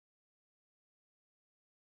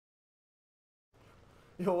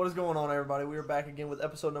Yo, what is going on, everybody? We are back again with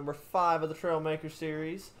episode number 5 of the Trailmakers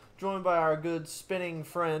series, joined by our good spinning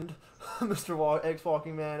friend, Mr. X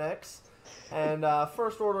Walking Man X. And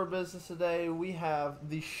first order of business today, we have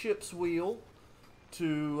the ship's wheel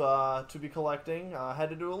to be collecting.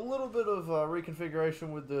 Had to do a little bit of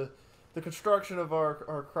reconfiguration with the construction of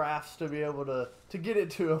our crafts to be able to get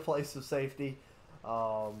it to a place of safety.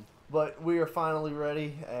 But we are finally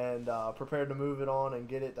ready and prepared to move it on and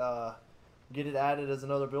get it added as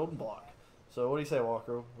another building block. So what do you say,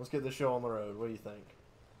 Walker? Let's get this show on the road. What do you think?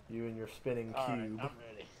 You and your spinning cube. Right, I'm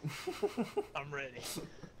ready. I'm ready.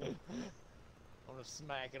 I'm gonna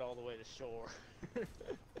smack it all the way to shore.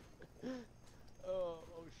 oh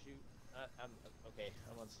shoot. I'm okay.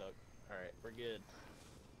 I'm unstuck. All right, we're good.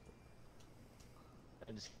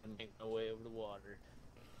 I'm just gonna make my way over the water.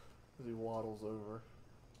 As he waddles over.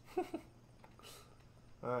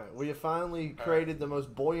 Alright, we have finally created the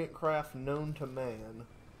most buoyant craft known to man.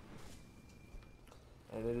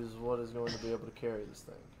 And it is what is going to be able to carry this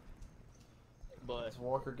thing. But as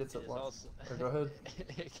Walker gets it also, go ahead.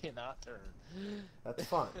 It cannot turn. That's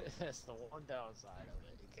fine. That's the one downside of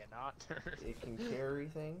it. It cannot turn. It can carry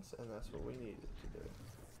things, and that's what we need it to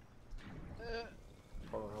do.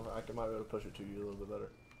 Hold on, I might be able to push it to you a little bit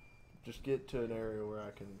better. Just get to an area where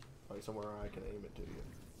I can, like somewhere I can aim it to you.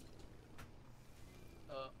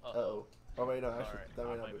 Uh-oh. Oh wait, no, actually, that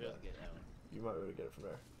may not be bad. You might be able to get it from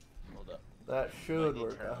there. Hold up. That should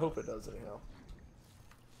work. I hope it does anyhow.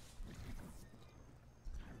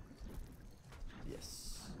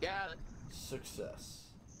 Yes. Got it. Success.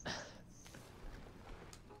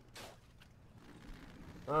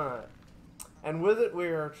 Alright. And with it we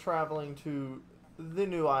are traveling to the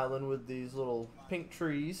new island with these little pink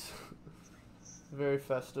trees. Very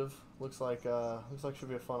festive. Looks like should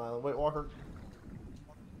be a fun island. Wait, Walker.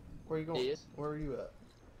 Where are you going? Yes. Where are you at?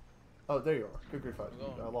 Oh, there you are. Good grief, I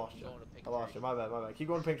lost you. I lost you. My bad. Keep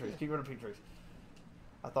going to pink trees. Keep going to pink trees.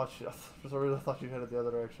 For some reason, I thought you headed the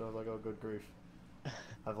other direction. I was like, oh, good grief.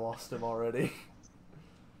 I've lost him already.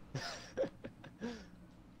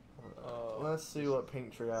 Let's see what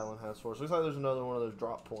Pink Tree Island has for us. Looks like there's another one of those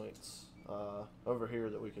drop points over here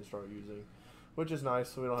that we can start using, which is nice,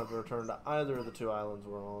 so we don't have to return to either of the two islands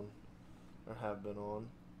we're on, or have been on.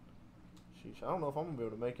 Sheesh, I don't know if I'm going to be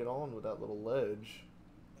able to make it on with that little ledge.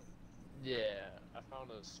 Yeah, I found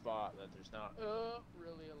a spot that there's not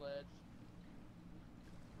really a ledge.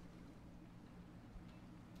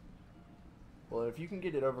 Well, if you can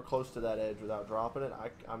get it over close to that edge without dropping it,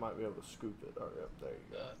 I might be able to scoop it. All right, yep, there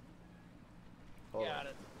you go. Got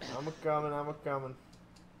it. I'm a-coming.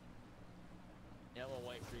 Yeah, I'm gonna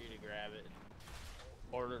wait for you to grab it.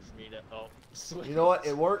 Order for me to. Oh, sweet. You know what?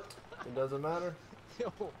 It worked. It doesn't matter.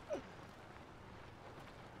 It worked.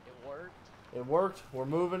 It worked. We're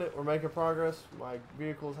moving it. We're making progress. My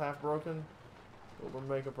vehicle's half broken, but we're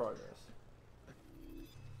making progress.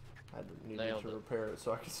 I need to repair it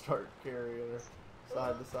so I can start carrying her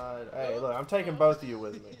side to side. Hey, look, I'm taking both of you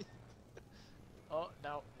with me. Oh,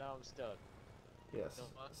 now I'm stuck. Yes,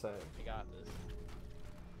 same. I got this.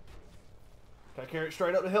 Can I carry it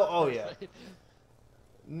straight up the hill? Oh, yeah.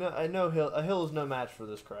 No hill. A hill is no match for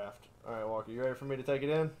this craft. All right, Walker, you ready for me to take it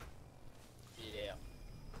in? Yeah.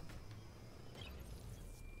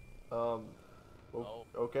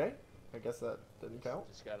 Okay. I guess that didn't count.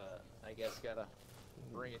 Just gotta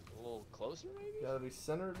bring it a little closer, maybe? Gotta be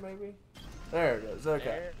centered, maybe? There it is, okay.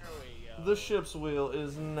 There we go. The ship's wheel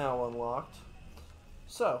is now unlocked.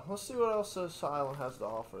 So, let's see what else this island has to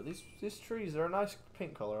offer. These trees are a nice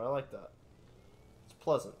pink color, I like that. It's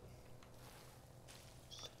pleasant.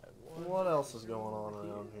 What else is going on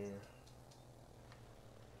around here?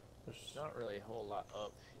 There's not really a whole lot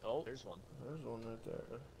up. Oh, there's one. There's one right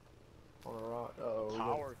there. On a rock. Uh-oh.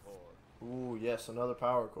 Power core. Ooh, yes, another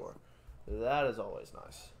power core. That is always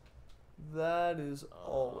nice. That is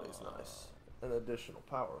always nice. An additional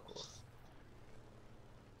power core.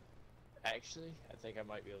 Actually, I think I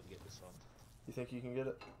might be able to get this one. You think you can get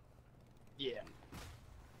it? Yeah.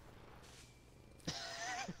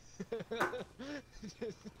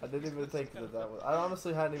 I didn't even think that was... I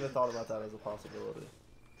honestly hadn't even thought about that as a possibility.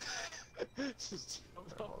 Just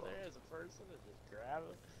jump up there as a person and just grab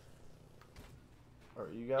it.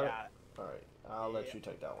 Alright, you got it? it? Alright, I'll let you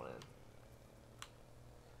take that one in.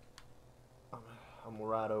 I'm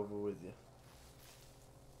right over with you.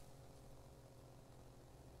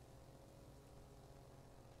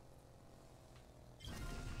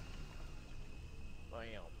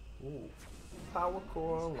 Bam. Ooh. Power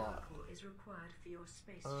core unlocked. Is required for your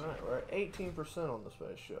space. Alright, we're at 18% on the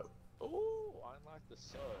spaceship. Ooh, I like the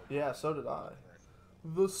sub. Yeah, so did I.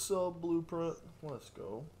 The sub blueprint. Let's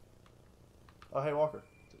go. Oh, hey, Walker.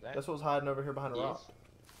 that Guess what was hiding over here behind a is? rock?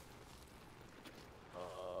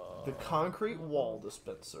 The concrete wall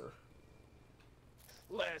dispenser.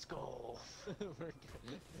 Let's go. We're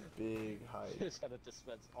good. Big height. Just gotta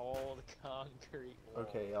dispense all the concrete wall.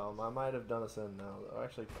 Okay, I might have done us in now. Though.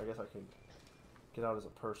 Actually, I guess I can get out as a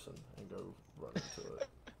person and go run into it.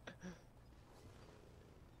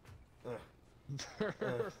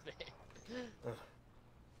 Perfect.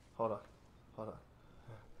 Hold on.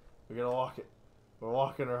 We gotta walk it. We're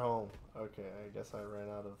walking her home. Okay, I guess I ran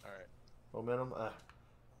out of Alright. momentum.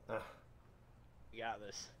 You got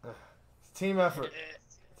this. It's a team effort.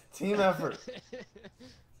 It's a team effort.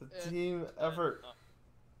 It's a team effort.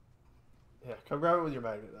 Yeah, come grab it with your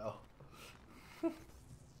magnet now.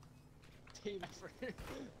 Team effort.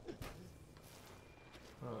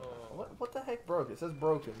 What the heck broke? It says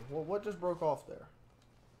broken. What just broke off there?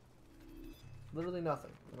 Literally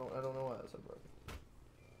nothing. I don't know why it said broken.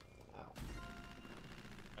 Ow.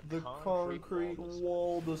 The concrete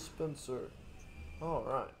wall dispenser.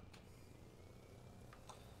 Alright.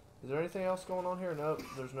 Is there anything else going on here? Nope.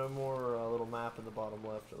 There's no more little map in the bottom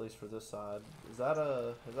left, at least for this side. Is that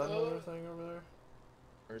another thing over there?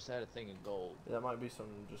 Or is that a thing of gold? Yeah, that might be some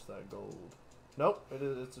just that gold. Nope. It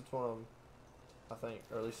is. It's one of them. I think,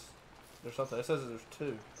 or at least there's something. It says that there's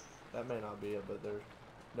two. That may not be it, but there's.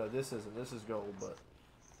 No, this isn't. This is gold, but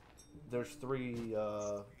there's three,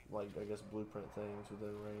 like I guess blueprint things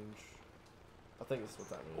within range. I think that's what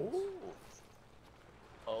that means. Ooh.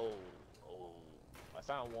 Oh. I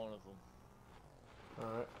found one of them.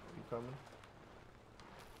 All right, you coming?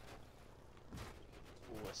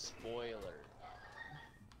 Ooh, a spoiler.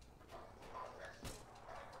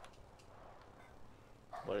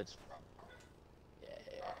 But it's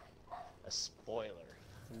a spoiler.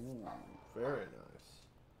 Ooh, very nice.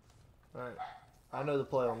 All right, I know the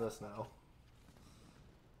play on this now.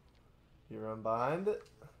 You run behind it.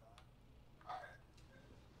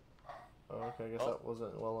 Oh, okay, I guess that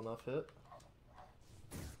wasn't well enough hit.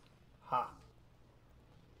 Ha!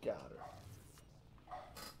 Got her.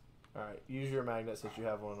 Alright, use your magnet since you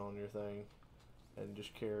have one on your thing. And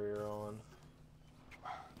just carry her on.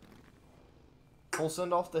 Full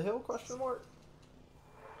send off the hill, question mark?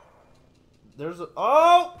 There's a...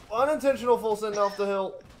 Oh! Unintentional full send off the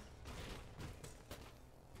hill.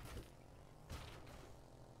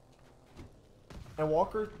 And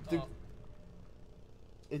Walker,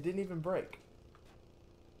 it didn't even break.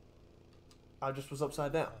 I just was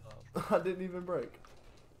upside down. I didn't even break.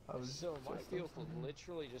 I was So my field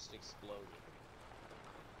literally just exploded.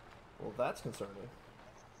 Well, that's concerning.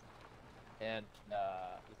 And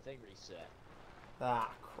the thing reset. Ah,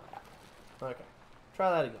 crap. Okay.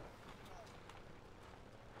 Try that again.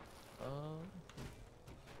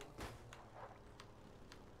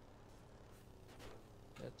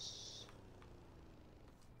 That's...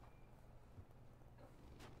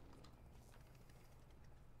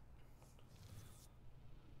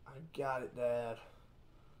 I got it, Dad.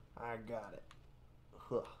 I got it.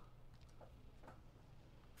 Huh.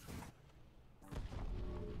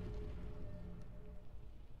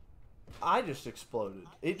 I just exploded.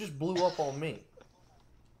 It just blew up on me.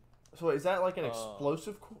 So wait, is that like an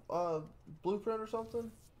explosive blueprint or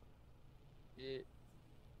something?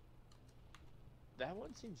 That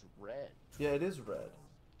one seems red. Yeah, it is red.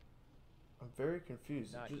 I'm very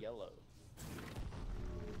confused. Not yellow.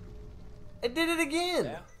 It did it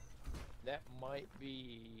again! That might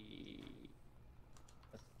be...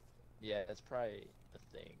 Yeah, that's probably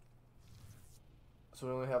a thing. So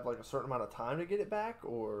we only have like a certain amount of time to get it back,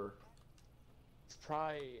 or... It's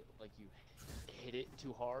probably like you hit it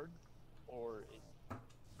too hard, or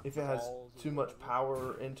if it has too much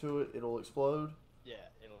power into it, it'll explode? Yeah,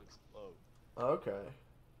 it'll explode. Okay.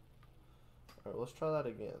 Alright, let's try that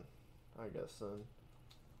again, I guess then.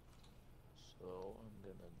 So I'm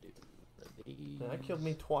gonna do these. Man, that killed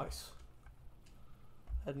me twice.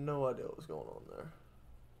 I had no idea what was going on there.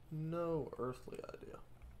 No earthly idea.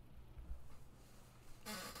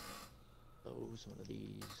 Close one of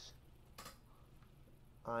these.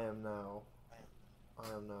 I am now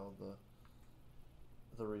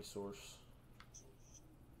the resource.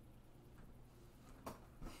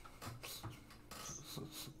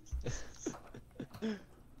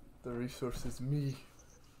 The resource is me.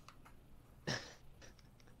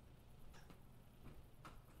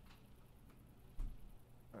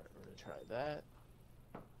 Alright, we're gonna try that.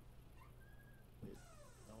 Wait,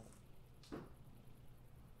 no.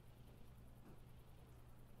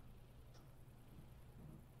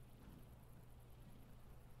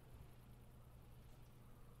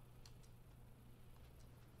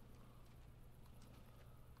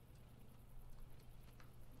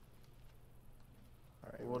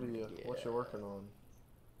 Alright, what what you're working on?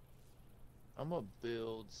 I'm gonna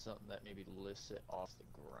build something that maybe lifts it off the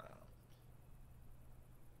ground.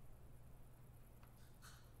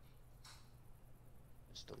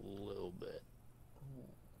 Just a little bit.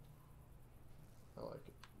 I like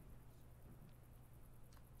it.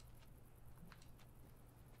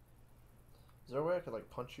 Is there a way I could like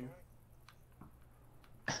punch you?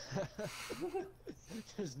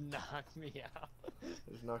 Just knock me out.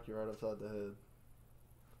 Just knock you right upside the head.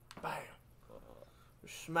 Bam!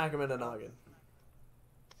 Smack him in the noggin.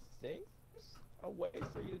 Think? I'll wait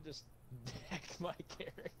for you to just deck my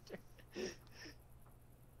character.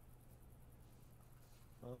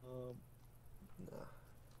 Nah,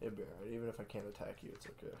 it'd be alright. Even if I can't attack you, it's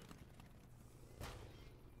okay.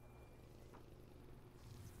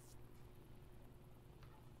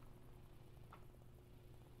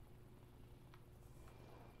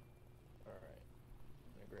 Alright.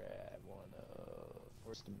 I'm gonna grab one of...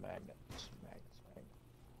 Where's the magnet? Magnet.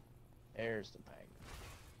 There's the magnet.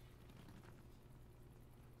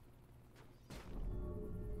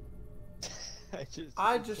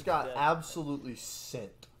 I just got absolutely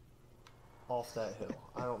sent off that hill.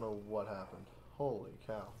 I don't know what happened. Holy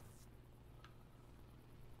cow.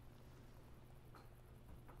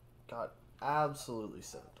 Got absolutely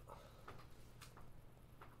sent.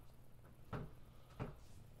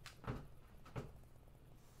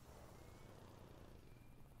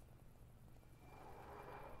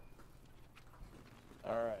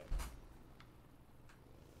 Alright.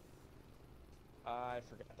 I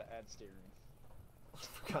forgot to add steering.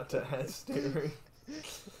 Forgot to add steering.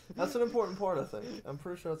 That's an important part, I think. I'm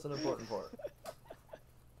pretty sure that's an important part.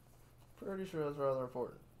 Pretty sure that's rather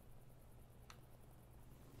important.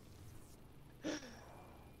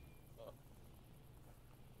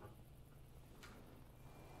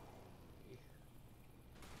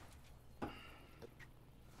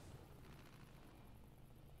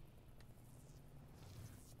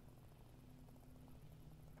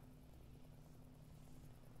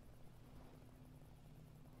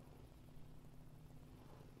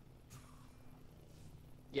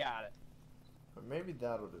 Got it. Or maybe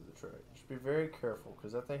that'll do the trick. Just be very careful,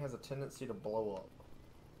 because that thing has a tendency to blow up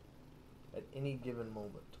at any given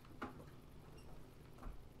moment.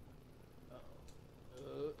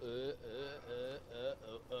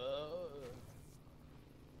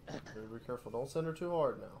 Be careful. Don't send her too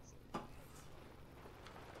hard now.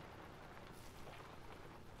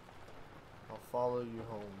 I'll follow you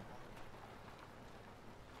home.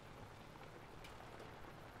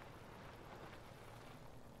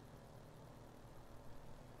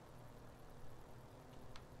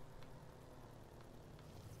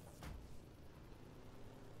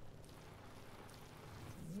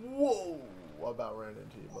 Whoa! I about ran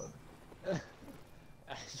into you, bud.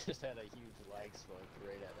 I just had a huge lag spike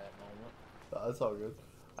right at that moment. No, that's all good.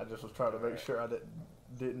 I just was trying to make sure I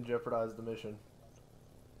didn't jeopardize the mission.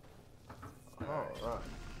 Alright.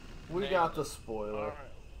 We got the spoiler.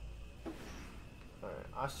 Alright.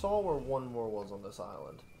 I saw where one more was on this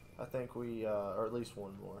island. I think we, or at least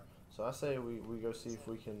one more. So I say we go see if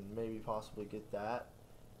we can maybe possibly get that.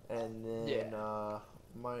 And then,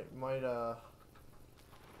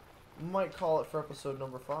 might call it for episode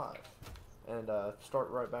number 5. And, start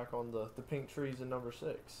right back on the pink trees in number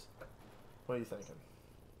 6. What are you thinking?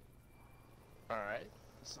 Alright.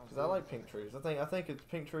 Because I like pink trees. I think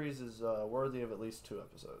pink trees is worthy of at least 2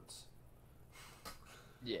 episodes.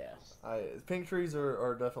 Yeah. Pink trees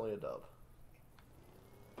are definitely a dub.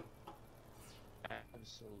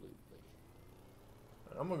 Absolutely.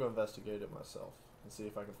 I'm gonna go investigate it myself and see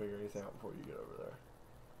if I can figure anything out before you get over there.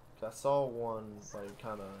 'Cause I saw one like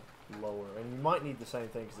kind of lower, and you might need the same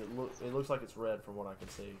thing because it looks like it's red from what I can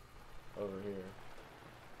see over here.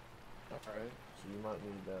 Alright. So you might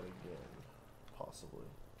need that again, possibly.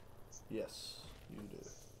 Yes, you do.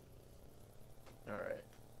 Alright.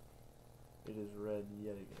 It is red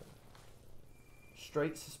yet again.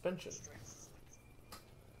 Straight suspension.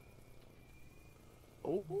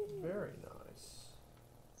 Oh, Very nice.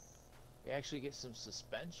 we actually get some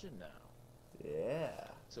suspension now. Yeah.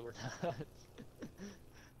 So we're not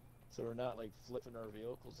so we're not like flipping our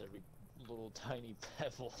vehicles every little tiny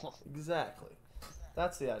pebble. Exactly.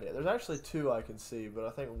 That's the idea. There's actually 2 I can see, but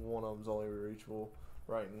I think one of them's only reachable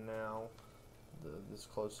right now. This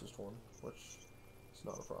closest one, which is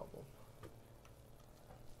not a problem.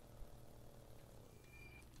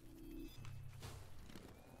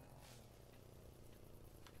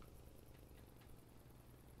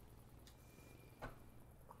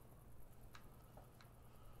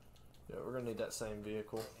 Yeah, we're gonna need that same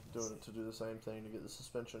vehicle to do the same thing to get the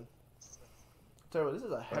suspension. Tell you what, this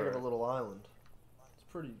is a heck of a little island. It's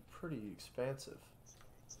pretty expansive.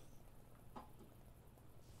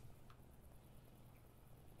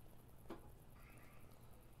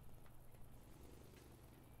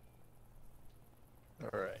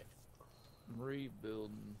 Alright. I'm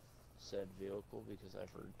rebuilding said vehicle because I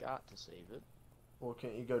forgot to save it. Well,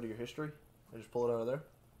 can't you go to your history and just pull it out of there?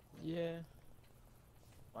 Yeah.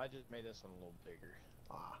 I just made this one a little bigger.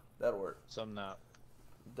 Ah, that'll work. So I'm not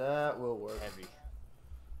That will work. heavy.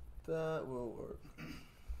 That will work.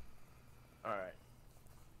 Alright.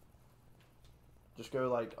 Just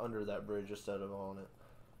go like under that bridge instead of on it.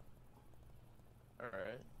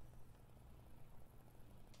 Alright.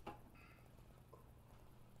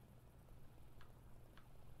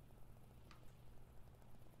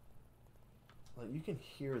 Like, you can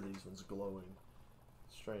hear these ones glowing.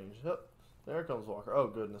 Strange. Yep. There comes Walker. Oh,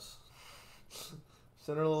 goodness.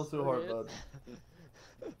 Send her a little too hard, bud.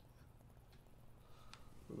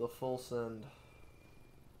 The full send.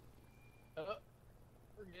 We're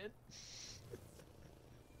good.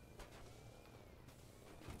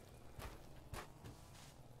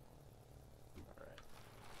 Alright.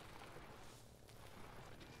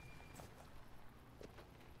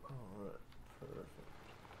 Alright. Perfect.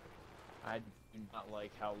 I do not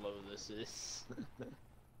like how low this is.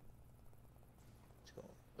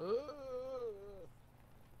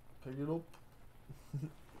 Pick it up.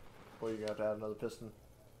 Well, you're going to have to add another piston.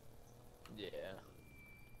 Yeah.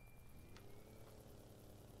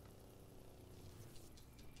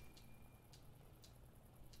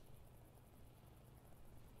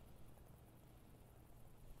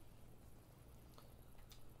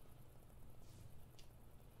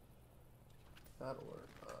 That'll work.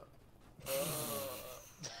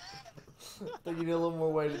 I think you need a little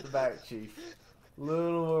more weight at the back, Chief. A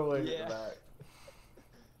little more weight at the back.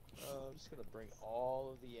 I'm just gonna bring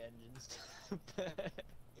all of the engines back.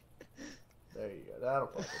 There you go. That'll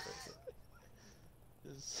probably fix it.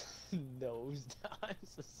 This nose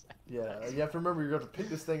dives a second. Yeah, you have to remember you're going to have to pick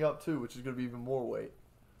this thing up too, which is going to be even more weight.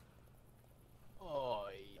 Oh,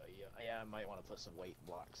 yeah, I might want to put some weight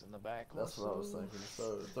blocks in the back. That's what I was thinking.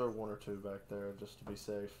 Throw one or two back there just to be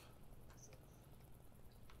safe.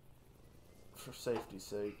 For safety's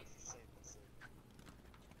sake.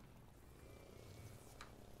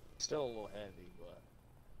 Still a little heavy, but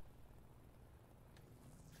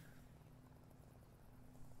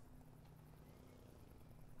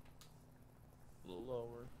a little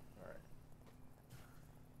lower. Alright.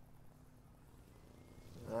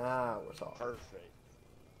 Now we're talking. Perfect.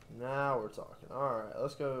 Now we're talking. Alright,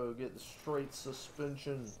 let's go get the straight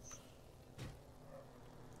suspension.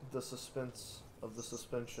 The suspense of the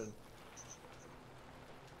suspension.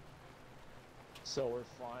 So we're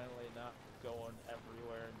finally not going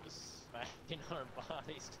everywhere and just smacking our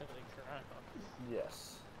bodies to the ground.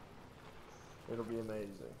 Yes. It'll be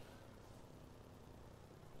amazing.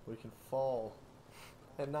 We can fall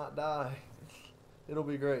and not die. It'll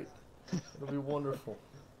be great. It'll be wonderful.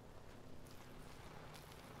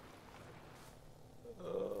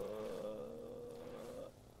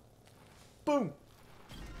 Boom!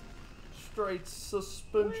 Straight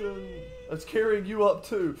suspension. It's carrying you up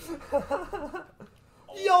too.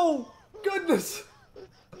 Yo! Goodness!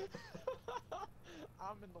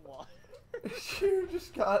 I'm in the water. You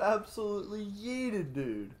just got absolutely yeeted,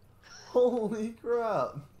 dude. Holy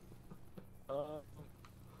crap.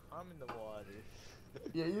 I'm in the water.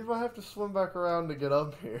 Yeah, you might have to swim back around to get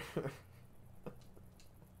up here.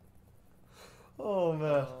 Oh,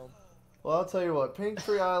 man. Well, I'll tell you what. Pink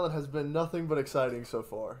Tree Island has been nothing but exciting so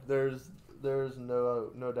far. There's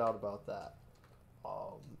no doubt about that.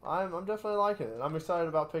 I'm definitely liking it. I'm excited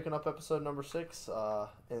about picking up episode number 6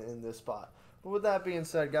 in this spot. But with that being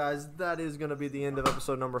said, guys, that is going to be the end of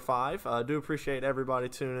episode number 5. I do appreciate everybody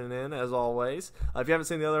tuning in, as always. If you haven't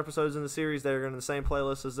seen the other episodes in the series, they're in the same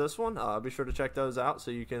playlist as this one. Be sure to check those out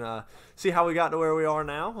so you can see how we got to where we are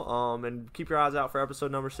now. And keep your eyes out for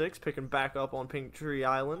episode number 6, picking back up on Pink Tree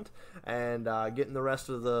Island and getting the rest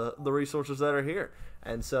of the resources that are here.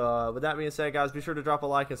 And so with that being said, guys, be sure to drop a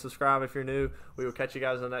like and subscribe if you're new. We will catch you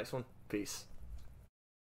guys in the next one. Peace.